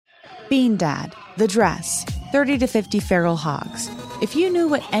Bean Dad, The Dress, 30 to 50 Feral Hogs. If you knew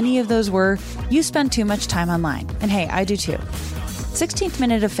what any of those were, you spend too much time online. And hey, I do too. 16th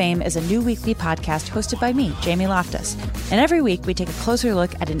Minute of Fame is a new weekly podcast hosted by me, Jamie Loftus. And every week we take a closer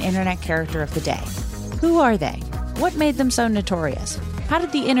look at an internet character of the day. Who are they? What made them so notorious? How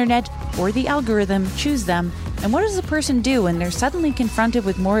did the internet or the algorithm choose them? And what does a person do when they're suddenly confronted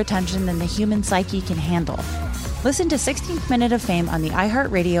with more attention than the human psyche can handle? Listen to 16th Minute of Fame on the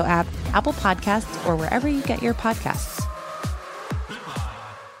iHeartRadio app, Apple Podcasts, or wherever you get your podcasts.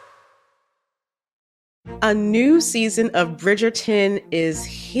 A new season of Bridgerton is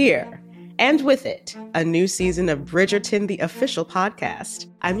here. And with it, a new season of Bridgerton, the official podcast.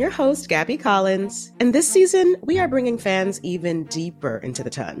 I'm your host, Gabby Collins, and this season, we are bringing fans even deeper into the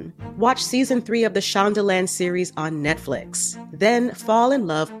ton. Watch season 3 of the Shondaland series on Netflix. Then fall in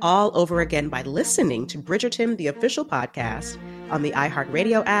love all over again by listening to Bridgerton, the official podcast, on the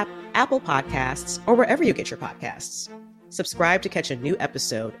iHeartRadio app, Apple Podcasts, or wherever you get your podcasts. Subscribe to catch a new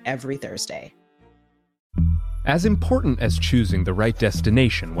episode every Thursday. As important as choosing the right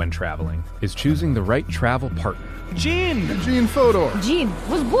destination when traveling is choosing the right travel partner. Gene Fodor. Gene,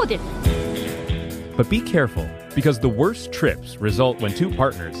 was good. But be careful, because the worst trips result when two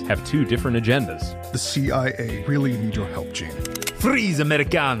partners have two different agendas. The CIA really need your help, Gene. Freeze,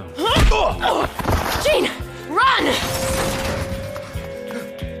 Americano. Gene, run!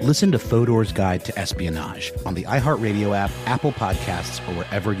 Listen to Fodor's Guide to Espionage on the iHeartRadio app, Apple Podcasts, or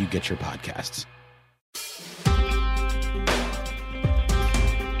wherever you get your podcasts.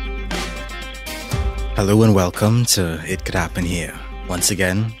 Hello and welcome to It Could Happen Here. Once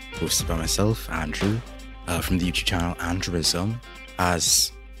again, hosted by myself, Andrew, from the YouTube channel Andrewism,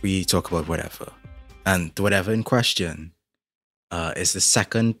 as we talk about whatever. And the whatever in question is the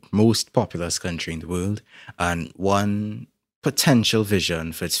second most populous country in the world and one potential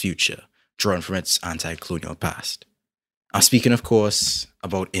vision for its future, drawn from its anti-colonial past. I'm speaking, of course,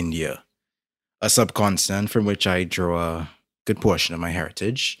 about India, a subcontinent from which I draw a good portion of my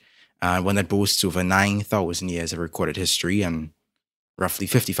heritage, and one that boasts over 9,000 years of recorded history and roughly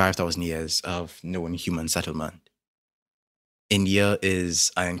 55,000 years of known human settlement. India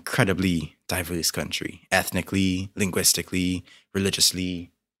is an incredibly diverse country, ethnically, linguistically,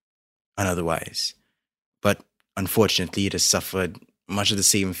 religiously, and otherwise. But unfortunately, it has suffered much of the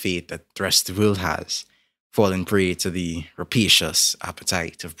same fate that the rest of the world has, fallen prey to the rapacious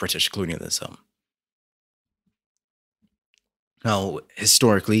appetite of British colonialism. Now,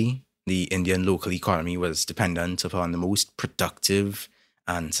 historically, the Indian local economy was dependent upon the most productive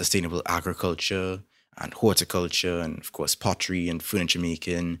and sustainable agriculture and horticulture and, of course, pottery and furniture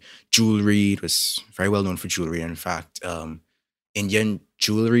making, jewelry. It was very well known for jewelry. In fact, Indian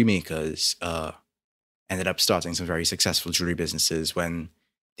jewelry makers ended up starting some very successful jewelry businesses when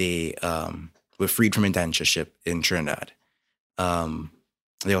they were freed from indentureship in Trinidad.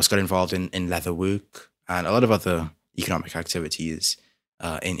 They also got involved in leather work and a lot of other economic activities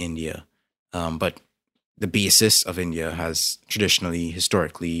in India. But the basis of India has traditionally,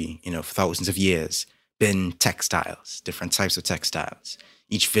 historically, for thousands of years, been textiles, different types of textiles.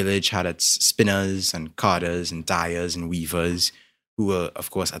 Each village had its spinners and carders and dyers and weavers who were,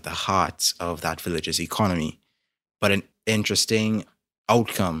 of course, at the heart of that village's economy. But an interesting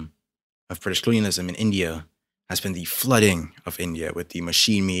outcome of British colonialism in India has been the flooding of India with the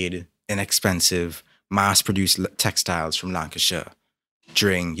machine-made, inexpensive, mass-produced textiles from Lancashire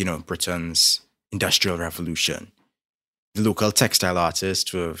during, Britain's Industrial Revolution. The local textile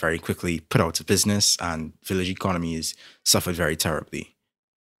artists were very quickly put out of business and village economies suffered very terribly.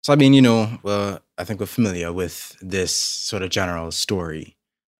 So, I think we're familiar with this sort of general story.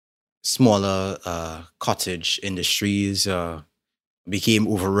 Smaller cottage industries became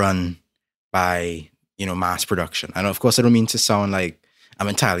overrun by, mass production. And of course, I don't mean to sound like I'm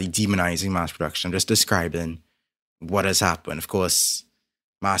entirely demonizing mass production. I'm just describing what has happened. Of course,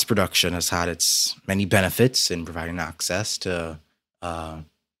 mass production has had its many benefits in providing access to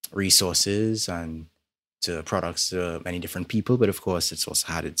resources and to products to many different people. But of course, it's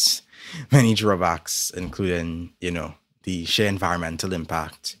also had its many drawbacks, including, the sheer environmental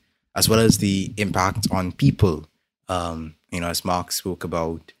impact, as well as the impact on people, as Marx spoke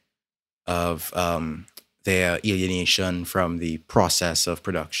about, of their alienation from the process of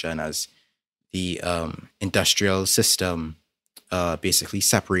production, as the industrial system basically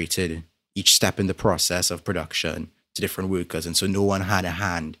separated each step in the process of production to different workers. And so no one had a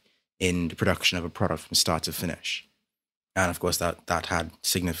hand in the production of a product from start to finish. And of course, that had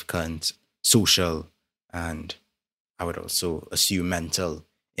significant social and, I would also assume, mental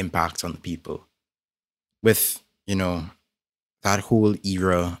impact on the people. With, that whole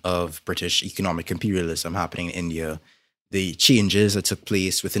era of British economic imperialism happening in India, the changes that took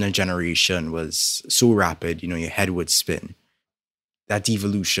place within a generation was so rapid, your head would spin. That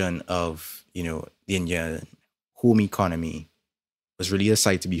devolution of, the Indian home economy was really a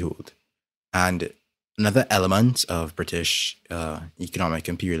sight to behold. And another element of British economic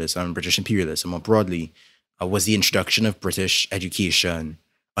imperialism, British imperialism more broadly, was the introduction of British education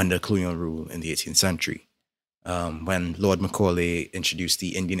under colonial rule in the 18th century. When Lord Macaulay introduced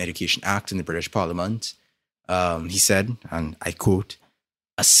the Indian Education Act in the British Parliament, he said, and I quote,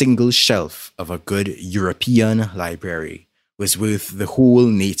 "A single shelf of a good European library was worth the whole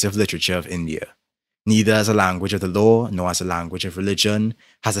native literature of India. Neither as a language of the law nor as a language of religion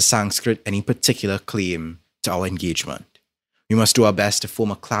has the Sanskrit any particular claim to our engagement. We must do our best to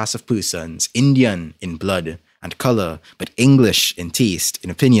form a class of persons, Indian in blood and color, but English in taste, in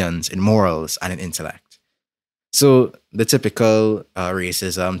opinions, in morals, and in intellect." So the typical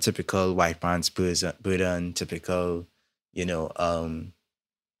racism, typical white man's burden, typical,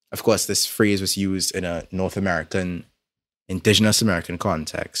 of course, this phrase was used in a North American, indigenous American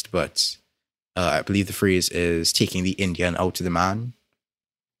context, but I believe the phrase is taking the Indian out to the man.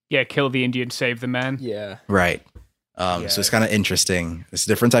 Yeah, kill the Indian, save the man. Yeah. Right. So it's kind of interesting. It's a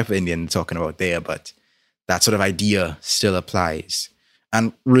different type of Indian talking about there, but that sort of idea still applies.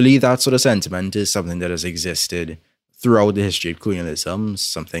 And really, that sort of sentiment is something that has existed throughout the history of colonialism,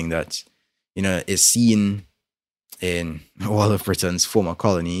 something that, is seen in all of Britain's former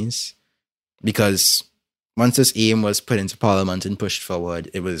colonies, because once this aim was put into Parliament and pushed forward,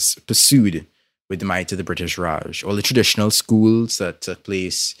 it was pursued with the might of the British Raj. All the traditional schools that took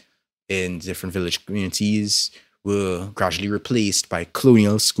place in different village communities were gradually replaced by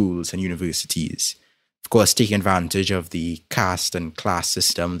colonial schools and universities. Of course, taking advantage of the caste and class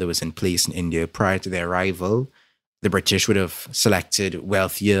system that was in place in India prior to their arrival, the British would have selected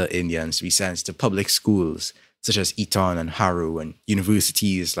wealthier Indians to be sent to public schools such as Eton and Harrow, and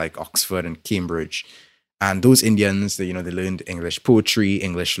universities like Oxford and Cambridge. And those Indians, they learned English poetry,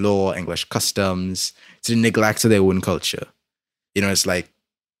 English law, English customs, to the neglect of their own culture. It's like,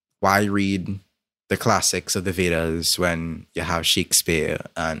 why read the classics of the Vedas when you have Shakespeare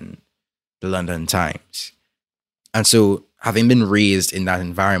and the London Times? And so, having been raised in that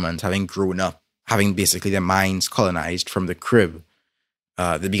environment, having grown up, having basically their minds colonized from the crib,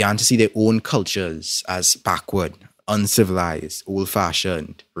 they began to see their own cultures as backward, uncivilized,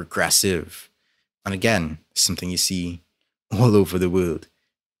 old-fashioned, regressive. And again, something you see all over the world.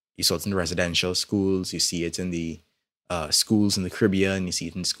 You saw it in the residential schools, you see it in the schools in the Caribbean, you see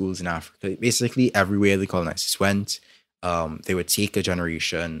it in schools in Africa. Basically, everywhere the colonizers went, they would take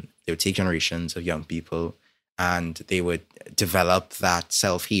generations of young people, and they would develop that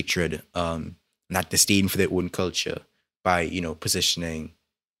self-hatred, that disdain for their own culture by, positioning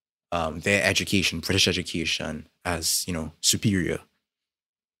their education, British education, as, superior.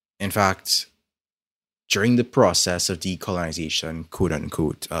 In fact, during the process of decolonization, quote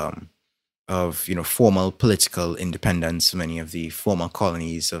unquote, of formal political independence for many of the former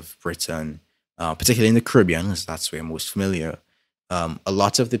colonies of Britain, particularly in the Caribbean, as that's where I'm most familiar, a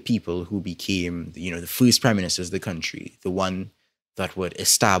lot of the people who became the first prime ministers of the country, the one that would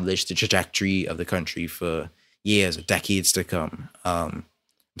establish the trajectory of the country for years or decades to come. I'm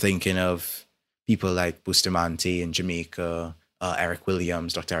thinking of people like Bustamante in Jamaica, Dr. Eric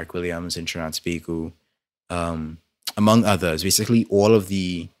Williams in Trinidad and Tobago, among others. Basically, all of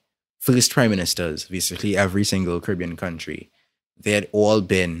the first prime ministers, basically every single Caribbean country, they had all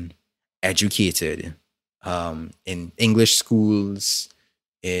been educated in English schools,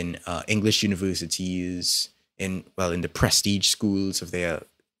 in English universities, in the prestige schools of their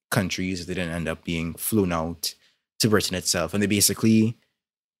countries. They didn't end up being flown out to Britain itself. And they basically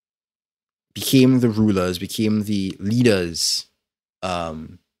became the rulers, became the leaders,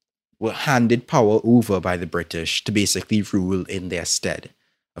 were handed power over by the British to basically rule in their stead.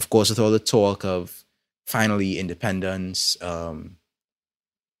 Of course, with all the talk of finally independence,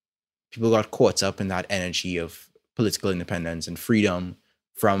 people got caught up in that energy of political independence and freedom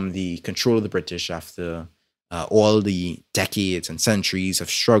from the control of the British after all the decades and centuries of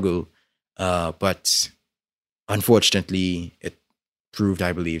struggle. But unfortunately, it proved,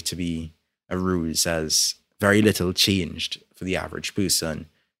 I believe, to be a ruse, as very little changed for the average person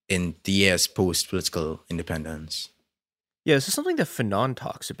in the years post-political independence. Yeah, this is something that Fanon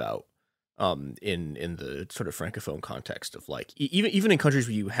talks about in the sort of Francophone context of like, even in countries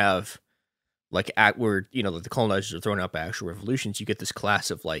where you have like where, the colonizers are throwing out by actual revolutions, you get this class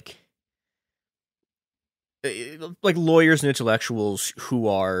of like lawyers and intellectuals who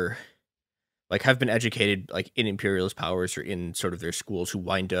are like have been educated like in imperialist powers or in sort of their schools, who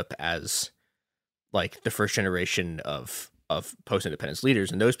wind up as like the first generation of post-independence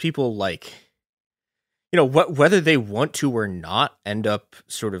leaders. And those people, like, you know, whether they want to or not, end up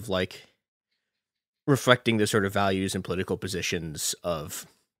sort of like reflecting the sort of values and political positions of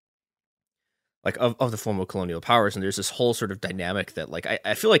like of the former colonial powers. And there's this whole sort of dynamic that like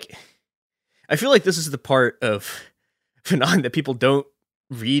I feel like this is the part of Fanon that people don't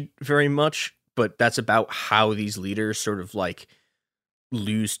read very much, but that's about how these leaders sort of like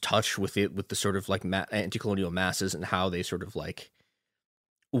lose touch with the sort of like anti-colonial masses, and how they sort of like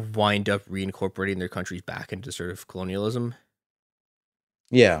wind up reincorporating their countries back into sort of colonialism.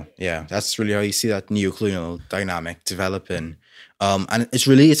 Yeah, that's really how you see that neo-colonial dynamic developing. And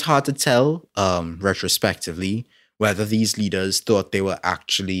it's hard to tell retrospectively whether these leaders thought they were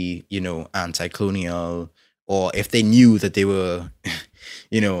actually, you know, anti-colonial, or if they knew that they were,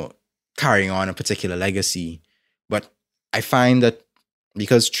 you know, carrying on a particular legacy. But I find that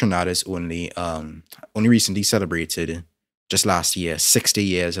because Trinidad is only recently celebrated, just last year, 60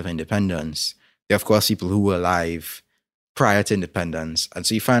 years of independence, there are of course people who were alive prior to independence. And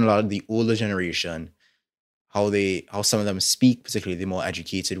so you find a lot of the older generation, how some of them speak, particularly the more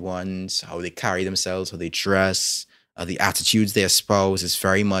educated ones, how they carry themselves, how they dress, the attitudes they espouse is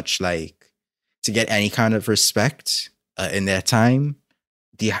very much like, to get any kind of respect in their time,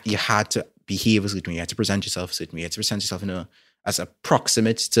 you had to behave a certain way, you had to present yourself a certain way, you had to present yourself as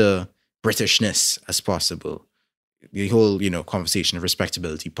approximate to Britishness as possible. The whole, you know, conversation of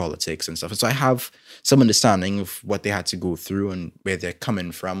respectability politics and stuff. And so I have some understanding of what they had to go through and where they're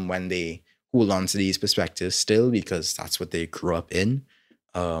coming from when they hold on to these perspectives still, because that's what they grew up in.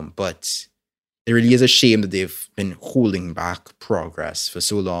 But it really is a shame that they've been holding back progress for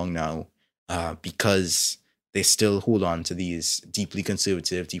so long now, because they still hold on to these deeply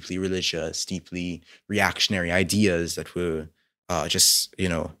conservative, deeply religious, deeply reactionary ideas that were just, you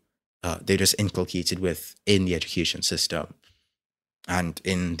know, they're just inculcated within the education system and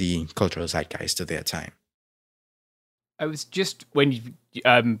in the cultural zeitgeist of their time. I was just, when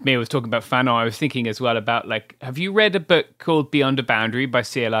Mia was talking about Fanon, I was thinking as well about, like, have you read a book called Beyond a Boundary by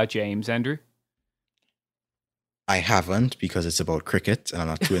C.L.R. James, Andrew? I haven't, because it's about cricket and I'm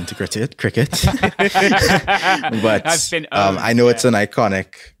not too into cricket. But I know it's an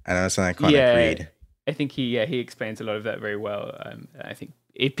iconic read. I think he explains a lot of that very well. I think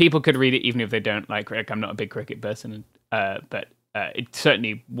if people could read it, even if they don't like cricket. I'm not a big cricket person, but it's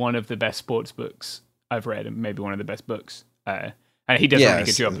certainly one of the best sports books I've read, and maybe one of the best books. And he does a really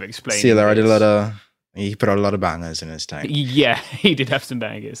good job of explaining. CLR did he put out a lot of bangers in his time. Yeah, he did have some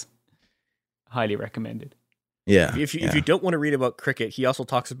bangers. Highly recommended. Yeah. If you don't want to read about cricket, he also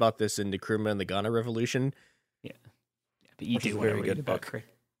talks about this in Nkrumah and the Ghana Revolution. Yeah, but you do want to read about cricket.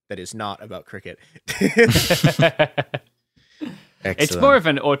 That is not about cricket. It's more of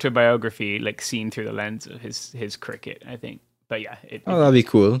an autobiography, like seen through the lens of his cricket, I think. But yeah, that'd be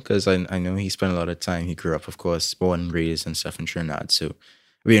cool, because I know he spent a lot of time. He grew up, of course, born and raised and stuff in Trinidad. So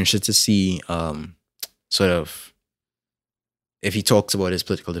I'd be interested to see sort of if he talks about his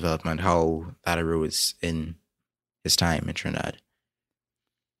political development, how that arose in his time in Trinidad.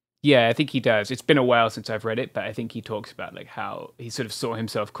 Yeah, I think he does. It's been a while since I've read it, but I think he talks about like how he sort of saw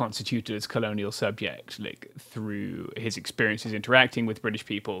himself constituted as colonial subject, like through his experiences interacting with British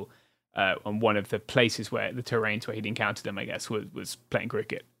people. And one of the places where the terrains where he'd encountered them, I guess, was playing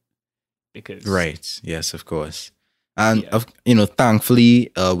cricket. Because right, yes, of course, and you know,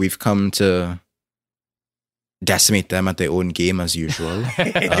 thankfully, we've come to decimate them at their own game as usual.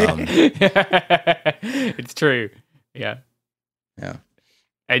 It's true. Yeah.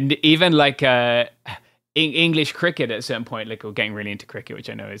 And even like English cricket at a certain point, like we're getting really into cricket, which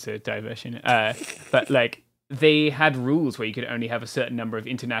I know is a diversion, but like they had rules where you could only have a certain number of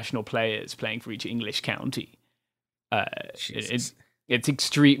international players playing for each English county. It's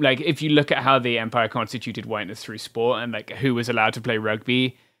extreme. Like if you look at how the empire constituted whiteness through sport, and like who was allowed to play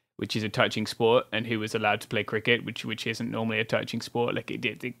rugby, which is a touching sport, and who was allowed to play cricket, which isn't normally a touching sport, like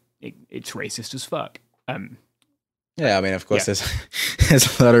it's racist as fuck. Yeah, I mean, of course, there's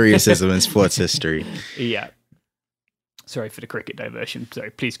a lot of racism in sports history. Yeah. Sorry for the cricket diversion.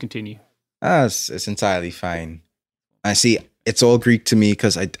 Sorry, please continue. It's entirely fine. I see, it's all Greek to me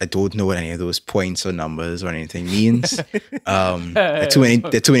because I don't know what any of those points or numbers or anything means. There are too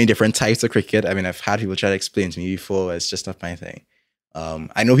many different types of cricket. I mean, I've had people try to explain to me before. It's just not my thing.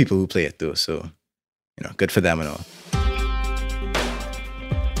 I know people who play it though, so you know, good for them and all.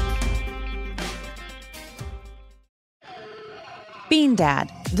 Bean Dad,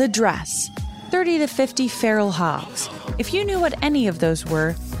 The Dress. 30 to 50 feral hogs. If you knew what any of those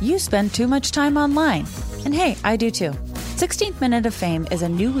were, you spend too much time online. And hey, I do too. 16th Minute of Fame is a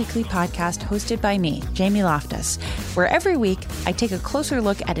new weekly podcast hosted by me, Jamie Loftus, where every week I take a closer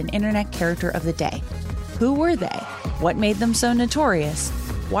look at an internet character of the day. Who were they? What made them so notorious?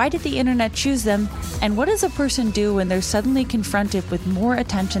 Why did the internet choose them? And what does a person do when they're suddenly confronted with more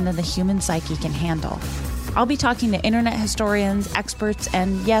attention than the human psyche can handle? I'll be talking to internet historians, experts,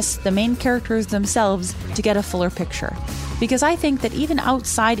 and yes, the main characters themselves to get a fuller picture. Because I think that even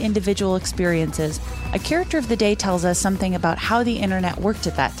outside individual experiences, a character of the day tells us something about how the internet worked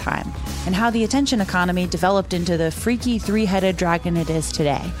at that time, and how the attention economy developed into the freaky three-headed dragon it is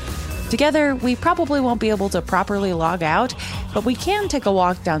today. Together, we probably won't be able to properly log out, but we can take a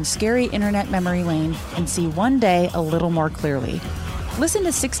walk down scary internet memory lane and see one day a little more clearly. Listen to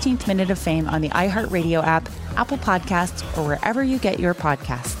 16th Minute of Fame on the iHeartRadio app, Apple Podcasts, or wherever you get your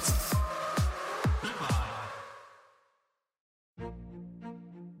podcasts.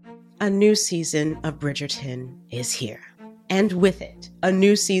 A new season of Bridgerton is here. And with it, a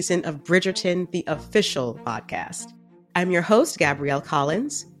new season of Bridgerton, the official podcast. I'm your host, Gabrielle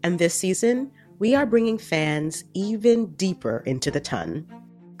Collins, and this season, we are bringing fans even deeper into the ton.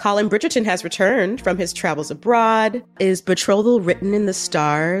 Colin Bridgerton has returned from his travels abroad. Is betrothal written in the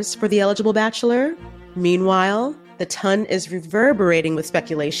stars for the eligible bachelor? Meanwhile, the ton is reverberating with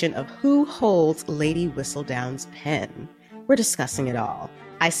speculation of who holds Lady Whistledown's pen. We're discussing it all.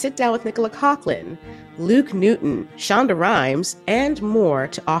 I sit down with Nicola Coughlan, Luke Newton, Shonda Rhimes, and more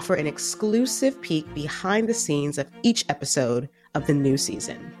to offer an exclusive peek behind the scenes of each episode of the new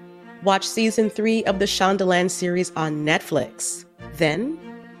season. Watch season 3 of the Shondaland series on Netflix. Then,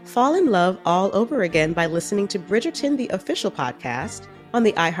 fall in love all over again by listening to Bridgerton, the official podcast, on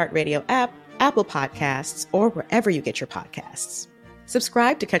the iHeartRadio app, Apple Podcasts, or wherever you get your podcasts.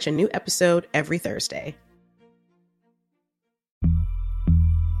 Subscribe to catch a new episode every Thursday.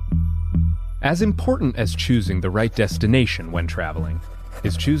 As important as choosing the right destination when traveling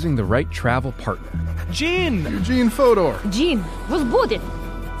is choosing the right travel partner. Jean! Eugene Fodor. Jean, was будет?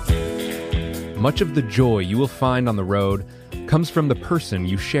 Much of the joy you will find on the road comes from the person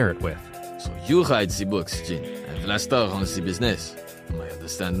you share it with. So you write the books, Jean, and Vlastar runs the business. I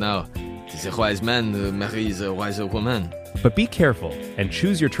understand now. It is a wise man marries a wiser woman. But be careful and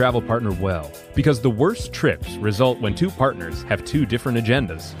choose your travel partner well, because the worst trips result when two partners have two different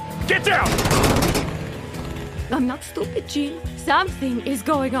agendas. Get down! I'm not stupid, Jean. Something is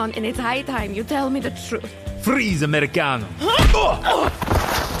going on, and it's high time you tell me the truth. Freeze, Americano!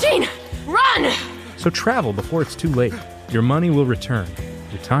 Jean, run! So travel before it's too late. Your money will return,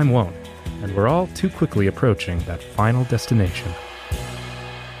 your time won't, and we're all too quickly approaching that final destination.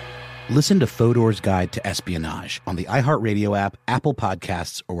 Listen to Fodor's Guide to Espionage on the iHeartRadio app, Apple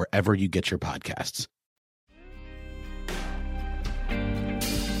Podcasts, or wherever you get your podcasts.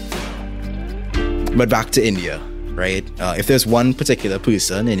 But back to India, right? If there's one particular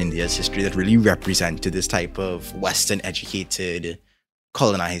person in India's history that really represented this type of Western-educated,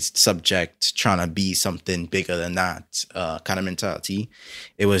 colonized subject trying to be something bigger than that kind of mentality,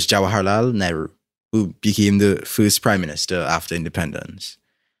 it was Jawaharlal Nehru, who became the first prime minister after independence.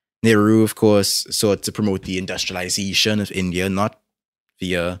 Nehru, of course, sought to promote the industrialization of India, not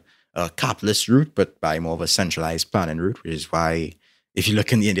via a capitalist route, but by more of a centralized planning route, which is why, if you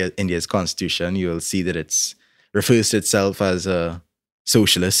look in India's constitution, you'll see that it refers to itself as a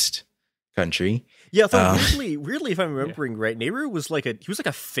socialist country. Yeah, weirdly, if I'm remembering right, Nehru was like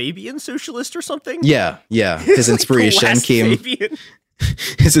a Fabian socialist or something. Yeah. His inspiration came.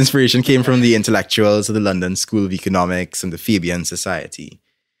 His inspiration came from the intellectuals of the London School of Economics and the Fabian Society.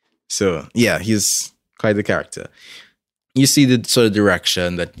 So, yeah, he's quite the character. You see the sort of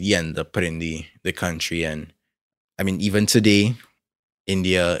direction that he ended up putting the country in. I mean, even today,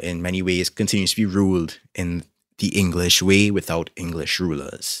 India, in many ways, continues to be ruled in the English way without English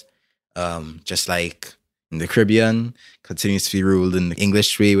rulers. Just like in the Caribbean, continues to be ruled in the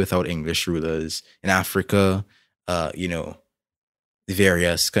English way without English rulers. In Africa, the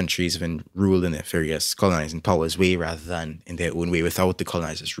various countries have been ruled in their various colonizing powers way rather than in their own way without the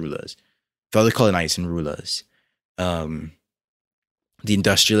colonizing rulers. The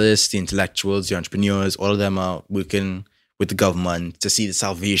industrialists, the intellectuals, the entrepreneurs, all of them are working with the government to see the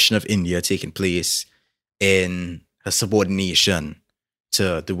salvation of India taking place in a subordination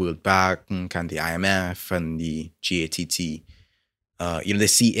to the World Bank and the IMF and the GATT. They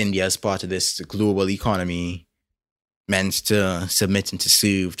see India as part of this global economy meant to submit and to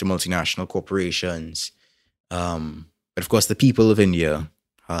serve to multinational corporations. But of course, the people of India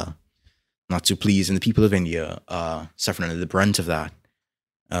are not too pleased, and the people of India are suffering under the brunt of that.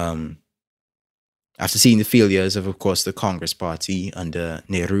 After seeing the failures of course, the Congress Party under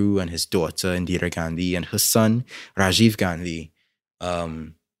Nehru and his daughter Indira Gandhi and her son Rajiv Gandhi,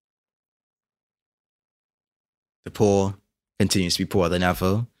 the poor continues to be poorer than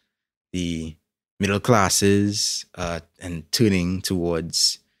ever. The middle classes and turning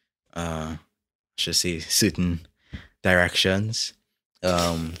towards, I should say, certain directions.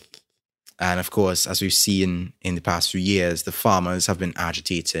 And of course, as we've seen in the past few years, the farmers have been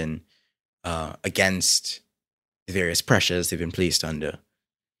agitating against the various pressures they've been placed under.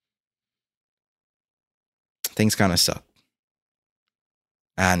 Things kind of suck.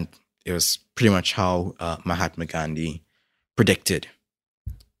 And it was pretty much how Mahatma Gandhi predicted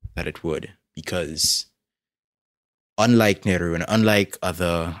that it would, because unlike Nehru and unlike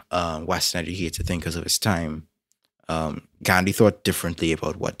other Western educated thinkers of his time, Gandhi thought differently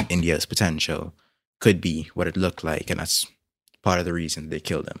about what India's potential could be, what it looked like, and that's part of the reason they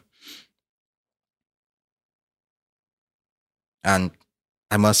killed him. And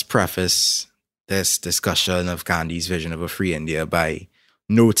I must preface this discussion of Gandhi's vision of a free India by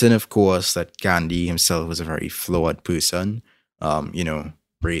noting, of course, that Gandhi himself was a very flawed person,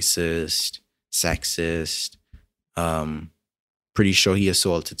 racist, sexist, pretty sure he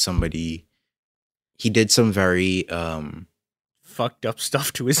assaulted somebody. He did some very fucked up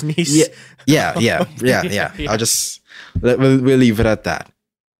stuff to his niece. Yeah. I'll just we'll leave it at that.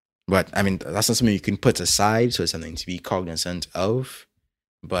 But I mean, that's not something you can put aside, so it's something to be cognizant of.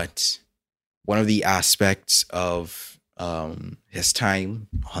 But one of the aspects of his time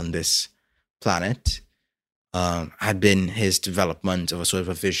on this planet had been his development of a sort of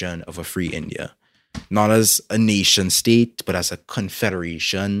a vision of a free India, not as a nation state, but as a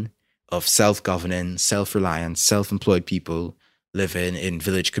confederation of self-governing, self-reliant, self-employed people living in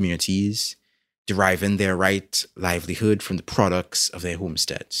village communities, deriving their right livelihood from the products of their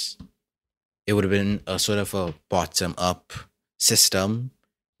homesteads. It would have been a sort of a bottom-up system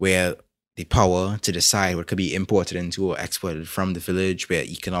where the power to decide what could be imported into or exported from the village, where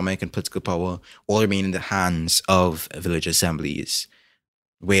economic and political power all remain in the hands of village assemblies,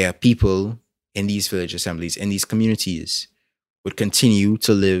 where people in these village assemblies, in these communities, would continue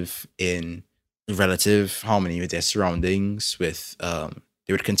to live in relative harmony with their surroundings, they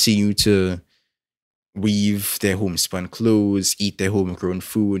would continue to weave their homespun clothes, eat their homegrown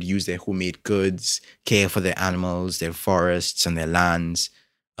food, use their homemade goods, care for their animals, their forests and their lands,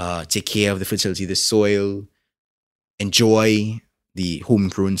 take care of the fertility of the soil, enjoy the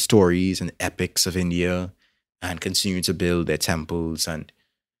homegrown stories and epics of India, and continue to build their temples and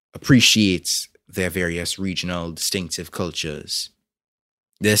appreciate their various regional distinctive cultures.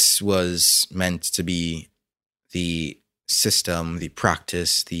 This was meant to be the system, the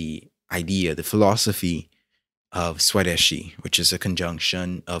practice, the idea, the philosophy of Swadeshi, which is a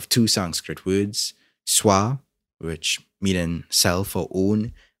conjunction of two Sanskrit words, swa, which meaning self or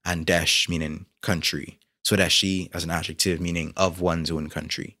own, and desh, meaning country. Swadeshi as an adjective meaning of one's own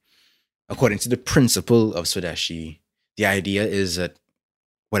country. According to the principle of Swadeshi, the idea is that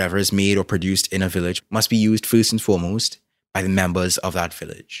whatever is made or produced in a village must be used first and foremost by the members of that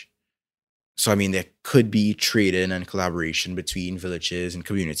village. So, I mean, there could be trading and collaboration between villages and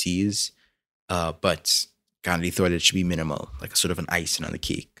communities, but Gandhi thought it should be minimal, like a sort of an icing on the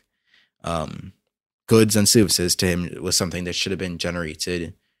cake. Goods and services to him was something that should have been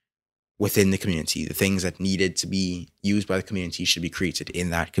generated within the community. The things that needed to be used by the community should be created in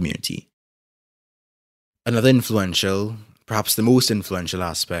that community. Another influential, perhaps the most influential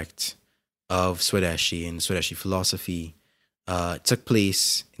aspect of Swadeshi and Swadeshi philosophy took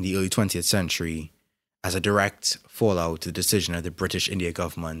place in the early 20th century as a direct fallout to the decision of the British India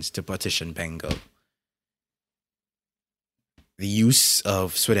government to partition Bengal. The use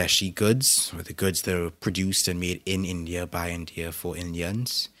of Swadeshi goods, or the goods that were produced and made in India by India for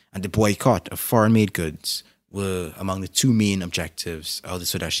Indians, and the boycott of foreign-made goods were among the two main objectives of the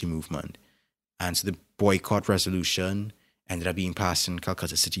Swadeshi movement. And so the boycott resolution ended up being passed in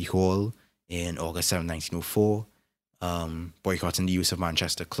Calcutta City Hall in August 7, 1904, boycotting the use of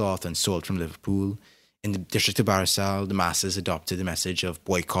Manchester cloth and salt from Liverpool. In the district of Barisal, the masses adopted the message of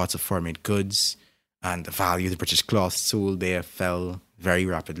boycott of foreign-made goods, and the value of the British cloth sold there fell very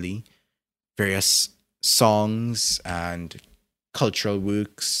rapidly. Various songs and cultural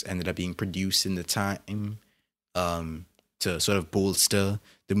works ended up being produced in the time to sort of bolster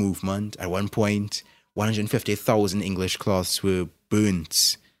the movement. At one point, 150,000 English cloths were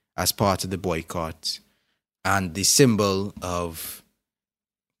burnt as part of the boycott. And the symbol of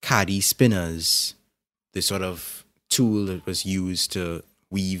khadi spinners, the sort of tool that was used to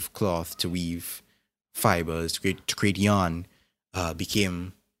weave cloth, to weave fibers, to create yarn,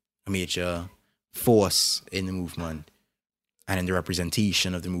 became a major force in the movement and in the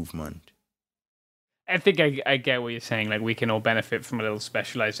representation of the movement. I think I get what you're saying. Like, we can all benefit from a little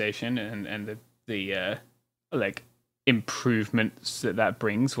specialization and the like improvements that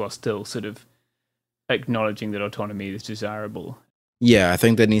brings, while still sort of acknowledging that autonomy is desirable. Yeah, I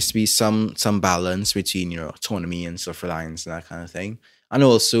think there needs to be some balance between, autonomy and self-reliance and that kind of thing. And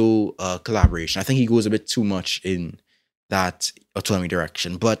also collaboration. I think he goes a bit too much in that autonomy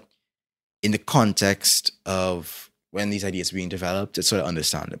direction. But in the context of when these ideas are being developed, it's sort of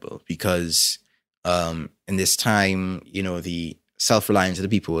understandable. Because in this time, the self-reliance of the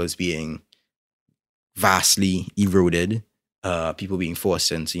people is being vastly eroded. People being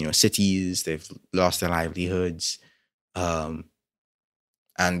forced into, cities. They've lost their livelihoods.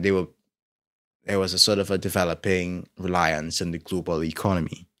 And there was a sort of a developing reliance on the global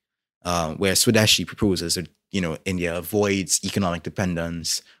economy, where Swadeshi proposes that, India avoids economic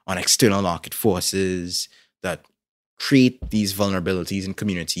dependence on external market forces that create these vulnerabilities in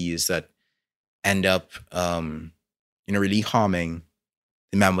communities that end up, really harming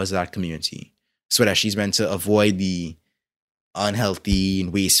the members of that community. Swadeshi is meant to avoid the unhealthy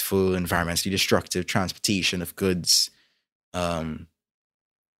and wasteful, environmentally destructive transportation of goods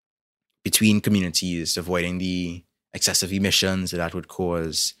between communities, avoiding the excessive emissions that would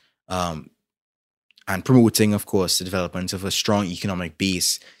cause, and promoting, of course, the development of a strong economic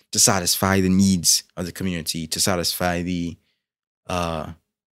base to satisfy the needs of the community, to satisfy the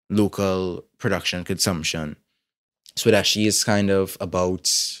local production and consumption. Swadeshi is kind of about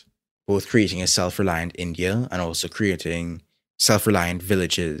both creating a self-reliant India and also creating self-reliant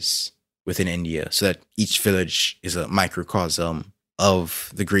villages within India, so that each village is a microcosm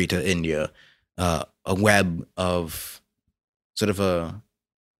of the greater India, a web of sort of a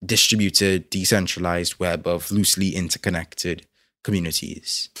distributed, decentralized web of loosely interconnected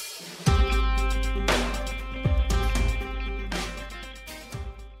communities.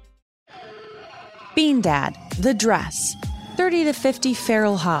 Bean Dad, The Dress, 30 to 50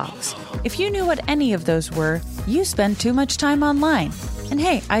 feral hogs. If you knew what any of those were, you spend too much time online. And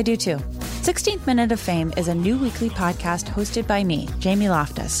hey, I do too. 16th Minute of Fame is a new weekly podcast hosted by me, Jamie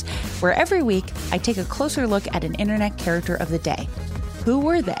Loftus, where every week I take a closer look at an internet character of the day. Who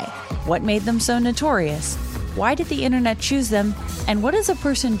were they? What made them so notorious? Why did the internet choose them? And what does a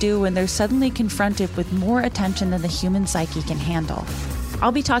person do when they're suddenly confronted with more attention than the human psyche can handle?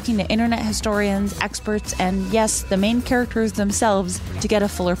 I'll be talking to internet historians, experts, and yes, the main characters themselves to get a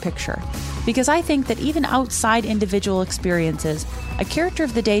fuller picture. Because I think that even outside individual experiences, a character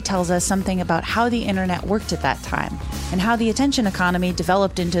of the day tells us something about how the internet worked at that time, and how the attention economy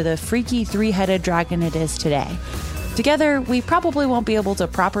developed into the freaky three-headed dragon it is today. Together, we probably won't be able to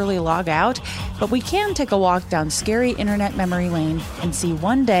properly log out, but we can take a walk down scary internet memory lane and see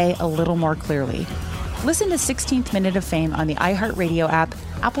one day a little more clearly. Listen to 16th Minute of Fame on the iHeartRadio app,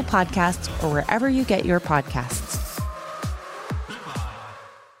 Apple Podcasts, or wherever you get your podcasts.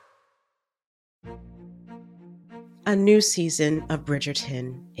 A new season of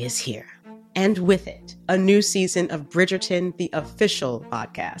Bridgerton is here. And with it, a new season of Bridgerton, the official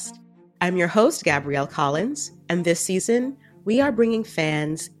podcast. I'm your host, Gabrielle Collins, and this season, we are bringing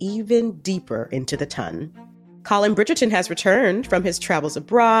fans even deeper into the ton. Colin Bridgerton has returned from his travels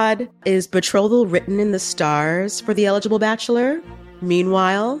abroad. Is betrothal written in the stars for the eligible bachelor?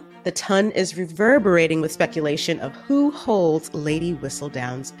 Meanwhile, the ton is reverberating with speculation of who holds Lady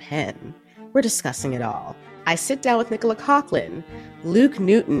Whistledown's pen. We're discussing it all. I sit down with Nicola Coughlan, Luke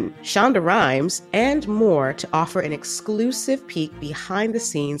Newton, Shonda Rhimes, and more to offer an exclusive peek behind the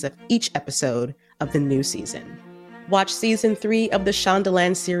scenes of each episode of the new season. Watch season 3 of the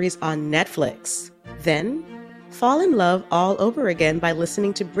Shondaland series on Netflix. Then, fall in love all over again by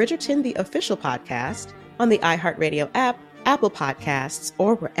listening to Bridgerton, the official podcast, on the iHeartRadio app, Apple Podcasts,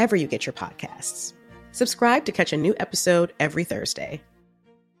 or wherever you get your podcasts. Subscribe to catch a new episode every Thursday.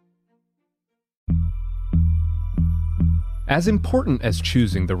 As important as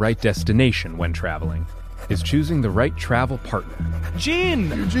choosing the right destination when traveling is choosing the right travel partner. Gene!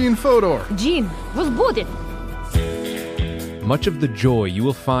 Eugene Fodor. Gene, was будет. Much of the joy you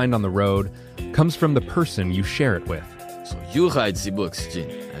will find on the road comes from the person you share it with. So you write the books, Gene,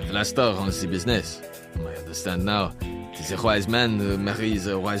 and Vlastar runs the business. I understand now. It is a wise man marries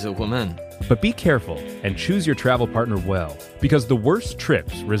a wiser woman. But be careful and choose your travel partner well, because the worst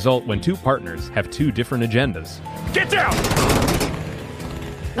trips result when two partners have two different agendas. Get down!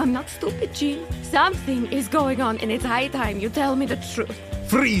 I'm not stupid, Gene. Something is going on, and it's high time you tell me the truth.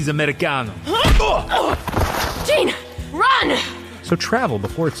 Freeze, Americano! Gene, run! So travel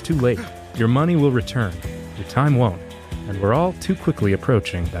before it's too late. Your money will return, your time won't, and we're all too quickly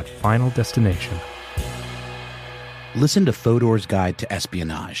approaching that final destination. Listen to Fodor's Guide to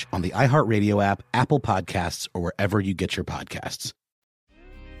Espionage on the iHeartRadio app, Apple Podcasts, or wherever you get your podcasts.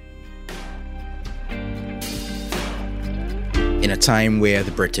 In a time where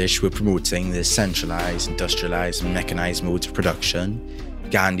the British were promoting the centralized, industrialized, and mechanized modes of production,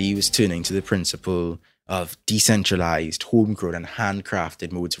 Gandhi was turning to the principle of decentralized, homegrown, and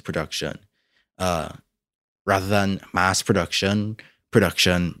handcrafted modes of production. Rather than mass production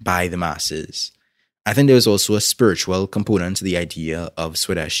by the masses. I think there was also a spiritual component to the idea of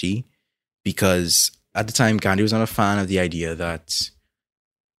Swadeshi, because at the time Gandhi was not a fan of the idea that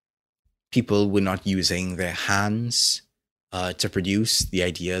people were not using their hands to produce, the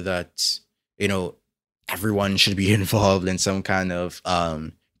idea that, everyone should be involved in some kind of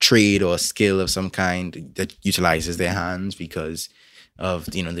trade or skill of some kind that utilizes their hands because of,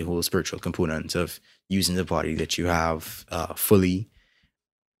 the whole spiritual component of using the body that you have fully.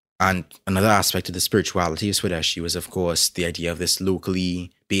 And another aspect of the spirituality of Swadeshi was, of course, the idea of this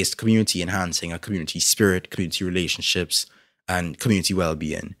locally based community enhancing a community spirit, community relationships, and community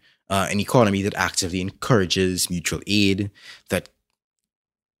well-being. An economy that actively encourages mutual aid, that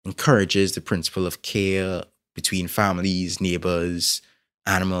encourages the principle of care between families, neighbors,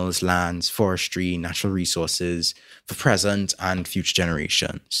 animals, lands, forestry, natural resources for present and future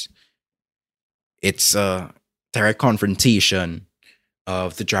generations. It's a direct confrontation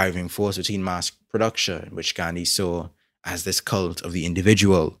of the driving force between mass production, which Gandhi saw as this cult of the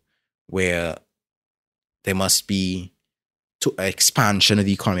individual, where there must be expansion of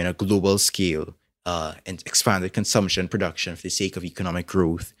the economy on a global scale, and expanded consumption and production for the sake of economic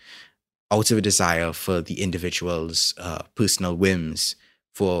growth, out of a desire for the individual's personal whims,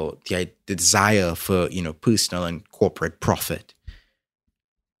 for the desire for personal and corporate profit.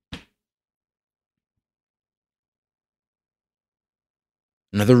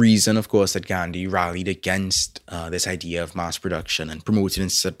 Another reason, of course, that Gandhi rallied against this idea of mass production and promoted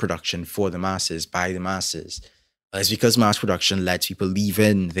instead production for the masses, by the masses, is because mass production lets people leave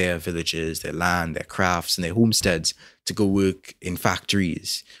in their villages, their land, their crafts, and their homesteads to go work in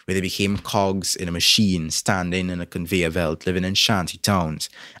factories, where they became cogs in a machine, standing in a conveyor belt, living in shanty towns,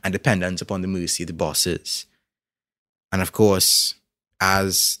 and dependent upon the mercy of the bosses. And of course,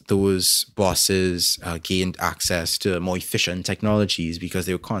 as those bosses gained access to more efficient technologies because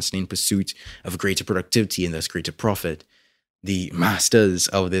they were constantly in pursuit of greater productivity and thus greater profit, the masters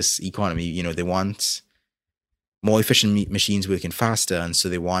of this economy, they want more efficient machines working faster, and so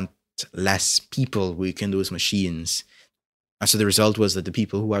they want less people working those machines. And so the result was that the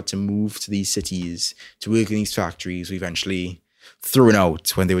people who had to move to these cities to work in these factories were eventually thrown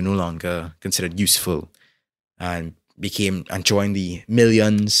out when they were no longer considered useful, and joined the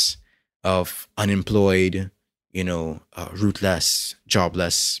millions of unemployed, rootless,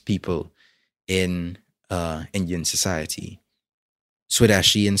 jobless people in Indian society.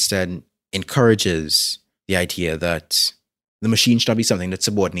 Swadeshi instead encourages the idea that the machine should not be something that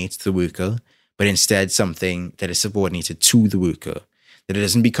subordinates to the worker, but instead something that is subordinated to the worker. That it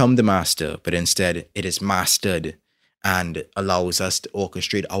doesn't become the master, but instead it is mastered and allows us to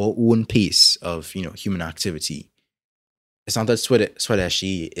orchestrate our own pace of, human activity. It's not that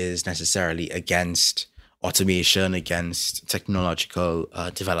Swadeshi is necessarily against automation, against technological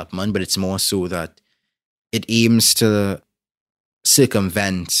development, but it's more so that it aims to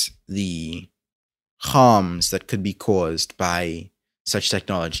circumvent the harms that could be caused by such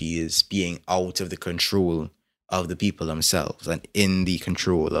technologies being out of the control of the people themselves and in the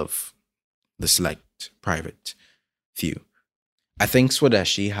control of the select private few. I think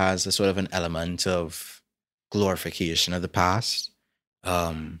Swadeshi has a sort of an element of glorification of the past.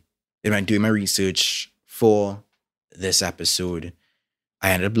 In doing my research for this episode,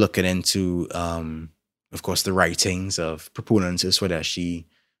 I ended up looking into, of course, the writings of proponents of Swadeshi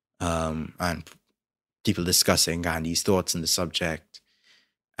and people discussing Gandhi's thoughts on the subject.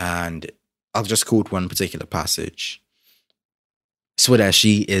 And I'll just quote one particular passage.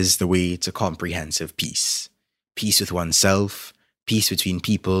 Swadeshi is the way to comprehensive peace. Peace with oneself, peace between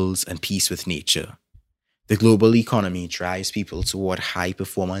peoples, and peace with nature. The global economy drives people toward high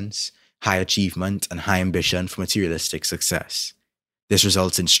performance, high achievement, and high ambition for materialistic success. This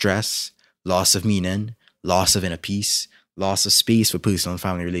results in stress, loss of meaning, loss of inner peace, loss of space for personal and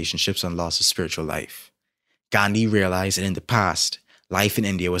family relationships, and loss of spiritual life. Gandhi realized that in the past, life in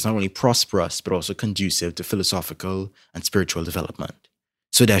India was not only prosperous, but also conducive to philosophical and spiritual development.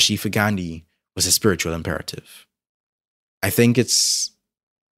 Swadeshi for Gandhi was a spiritual imperative. I think it's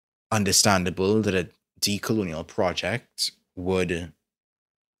understandable that a decolonial project would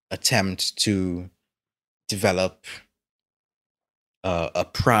attempt to develop a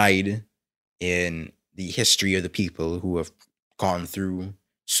pride in the history of the people who have gone through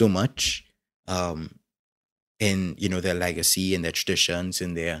so much, in, you know, their legacy and their traditions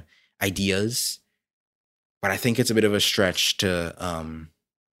and their ideas. But I think it's a bit of a stretch to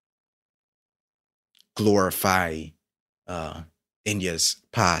glorify India's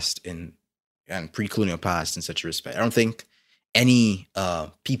past and pre-colonial past in such a respect. I don't think any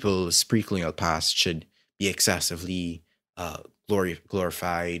people's pre-colonial past should be excessively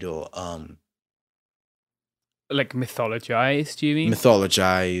glorified or like mythologized. Do you mean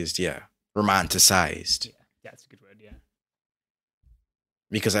mythologized? Yeah, romanticized. Yeah, that's a good word. Yeah,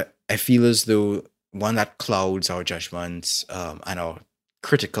 because I feel as though one that clouds our judgments and our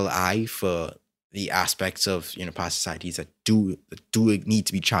critical eye for the aspects of, you know, past societies that do need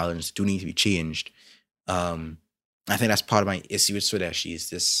to be challenged, do need to be changed. I think that's part of my issue with Swadeshi, is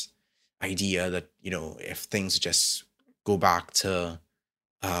this idea that, you know, if things just go back to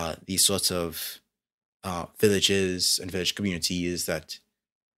these sorts of villages and village communities, that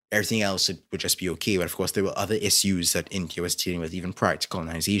everything else would just be okay. But of course, there were other issues that India was dealing with even prior to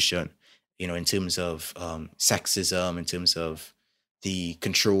colonization, you know, in terms of sexism, in terms of the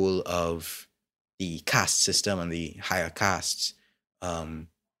control of the caste system and the higher castes, and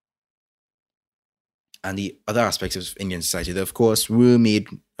the other aspects of Indian society that, of course, were made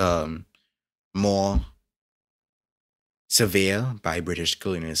more severe by British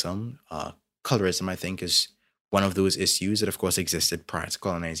colonialism. Colorism, I think, is one of those issues that, of course, existed prior to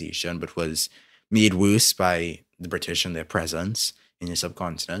colonization, but was made worse by the British and their presence in the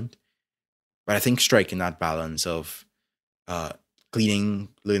subcontinent. But I think striking that balance of cleaning,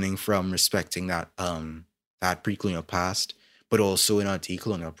 learning from, respecting that that pre-colonial past, but also in our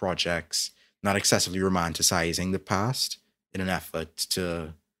decolonial projects, not excessively romanticizing the past in an effort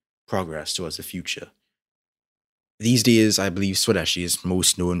to progress towards the future. These days, I believe Swadeshi is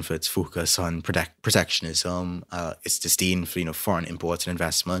most known for its focus on protectionism, its disdain for, you know, foreign imports and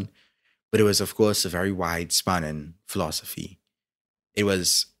investment, but it was, of course, a very wide-spanning philosophy. It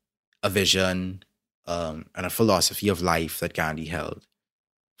was a vision and a philosophy of life that Gandhi held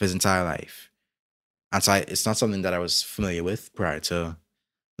for his entire life. And so it's not something that I was familiar with prior to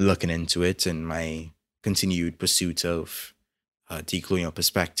looking into it in my continued pursuit of decolonial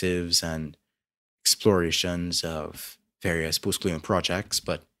perspectives and explorations of various post-colonial projects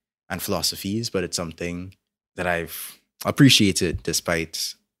and philosophies, but it's something that I've appreciated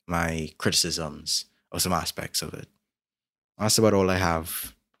despite my criticisms of some aspects of it. That's about all I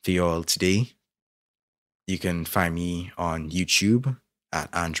have for you all today. You can find me on YouTube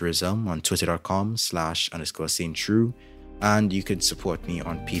at Andrewism, on twitter.com/_SaintDrew, and you can support me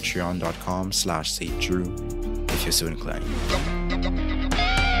on patreon.com/SaintDrew if you're so inclined.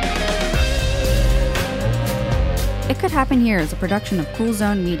 It Could Happen Here is a production of Cool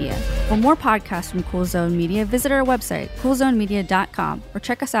Zone Media. For more podcasts from Cool Zone Media, visit our website, coolzonemedia.com, or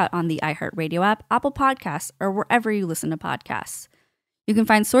check us out on the iHeartRadio app, Apple Podcasts, or wherever you listen to podcasts. You can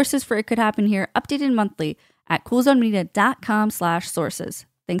find sources for It Could Happen Here updated monthly at coolzonemedia.com/sources.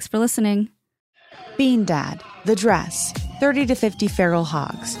 Thanks for listening. Bean Dad, The Dress, 30 to 50 Feral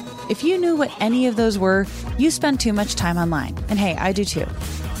Hogs. If you knew what any of those were, you spend too much time online. And hey, I do too.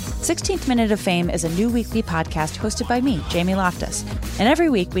 16th Minute of Fame is a new weekly podcast hosted by me, Jamie Loftus. And every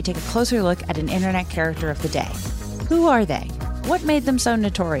week we take a closer look at an internet character of the day. Who are they? What made them so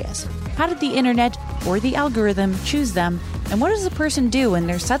notorious? How did the internet or the algorithm choose them? And what does a person do when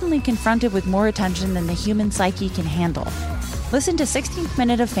they're suddenly confronted with more attention than the human psyche can handle? Listen to 16th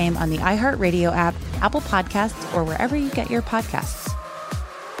Minute of Fame on the iHeartRadio app, Apple Podcasts, or wherever you get your podcasts.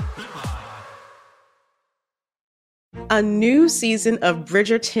 A new season of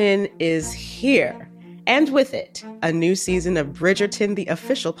Bridgerton is here. And with it, a new season of Bridgerton, the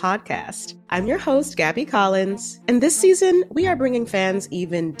official podcast. I'm your host, Gabby Collins, and this season, we are bringing fans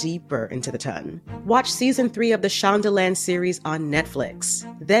even deeper into the ton. Watch season 3 of the Shondaland series on Netflix.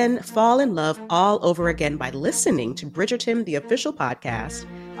 Then fall in love all over again by listening to Bridgerton, the official podcast,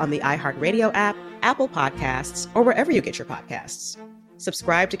 on the iHeartRadio app, Apple Podcasts, or wherever you get your podcasts.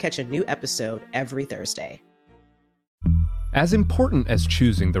 Subscribe to catch a new episode every Thursday. As important as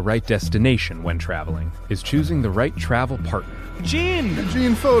choosing the right destination when traveling is choosing the right travel partner. Gene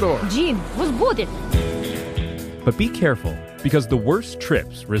Fodor. Gene, was будет? But be careful, because the worst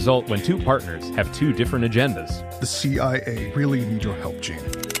trips result when two partners have two different agendas. The CIA really need your help, Gene.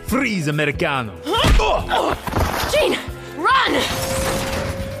 Freeze, Americano. Gene, run!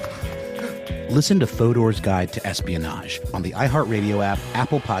 Listen to Fodor's Guide to Espionage on the iHeartRadio app,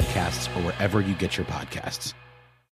 Apple Podcasts, or wherever you get your podcasts.